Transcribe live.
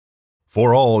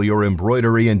For all your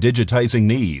embroidery and digitizing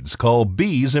needs, call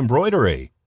B's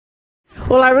Embroidery.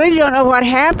 Well, I really don't know what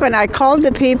happened. I called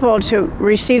the people to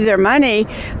receive their money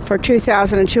for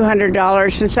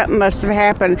 $2,200, and something must have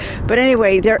happened. But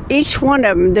anyway, each one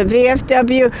of them, the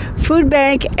VFW, Food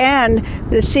Bank, and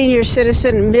the Senior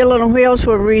Citizen Meal on Wheels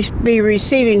will be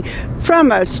receiving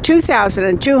from us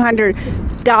 $2,200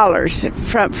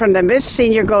 from the Miss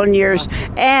Senior Golden Years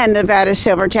and Nevada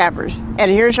Silver Tappers. And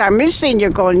here's our Miss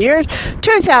Senior Golden Years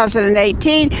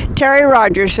 2018, Teri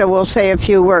Rogers, so we'll say a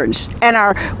few words. And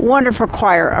our wonderful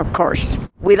choir, of course.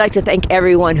 We'd like to thank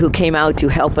everyone who came out to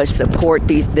help us support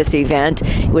this event.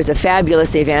 It was a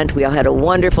fabulous event. We all had a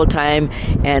wonderful time,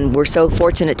 and we're so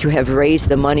fortunate to have raised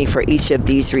the money for each of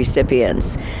these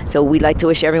recipients. So we'd like to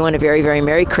wish everyone a very, very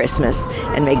Merry Christmas,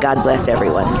 and may God bless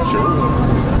everyone.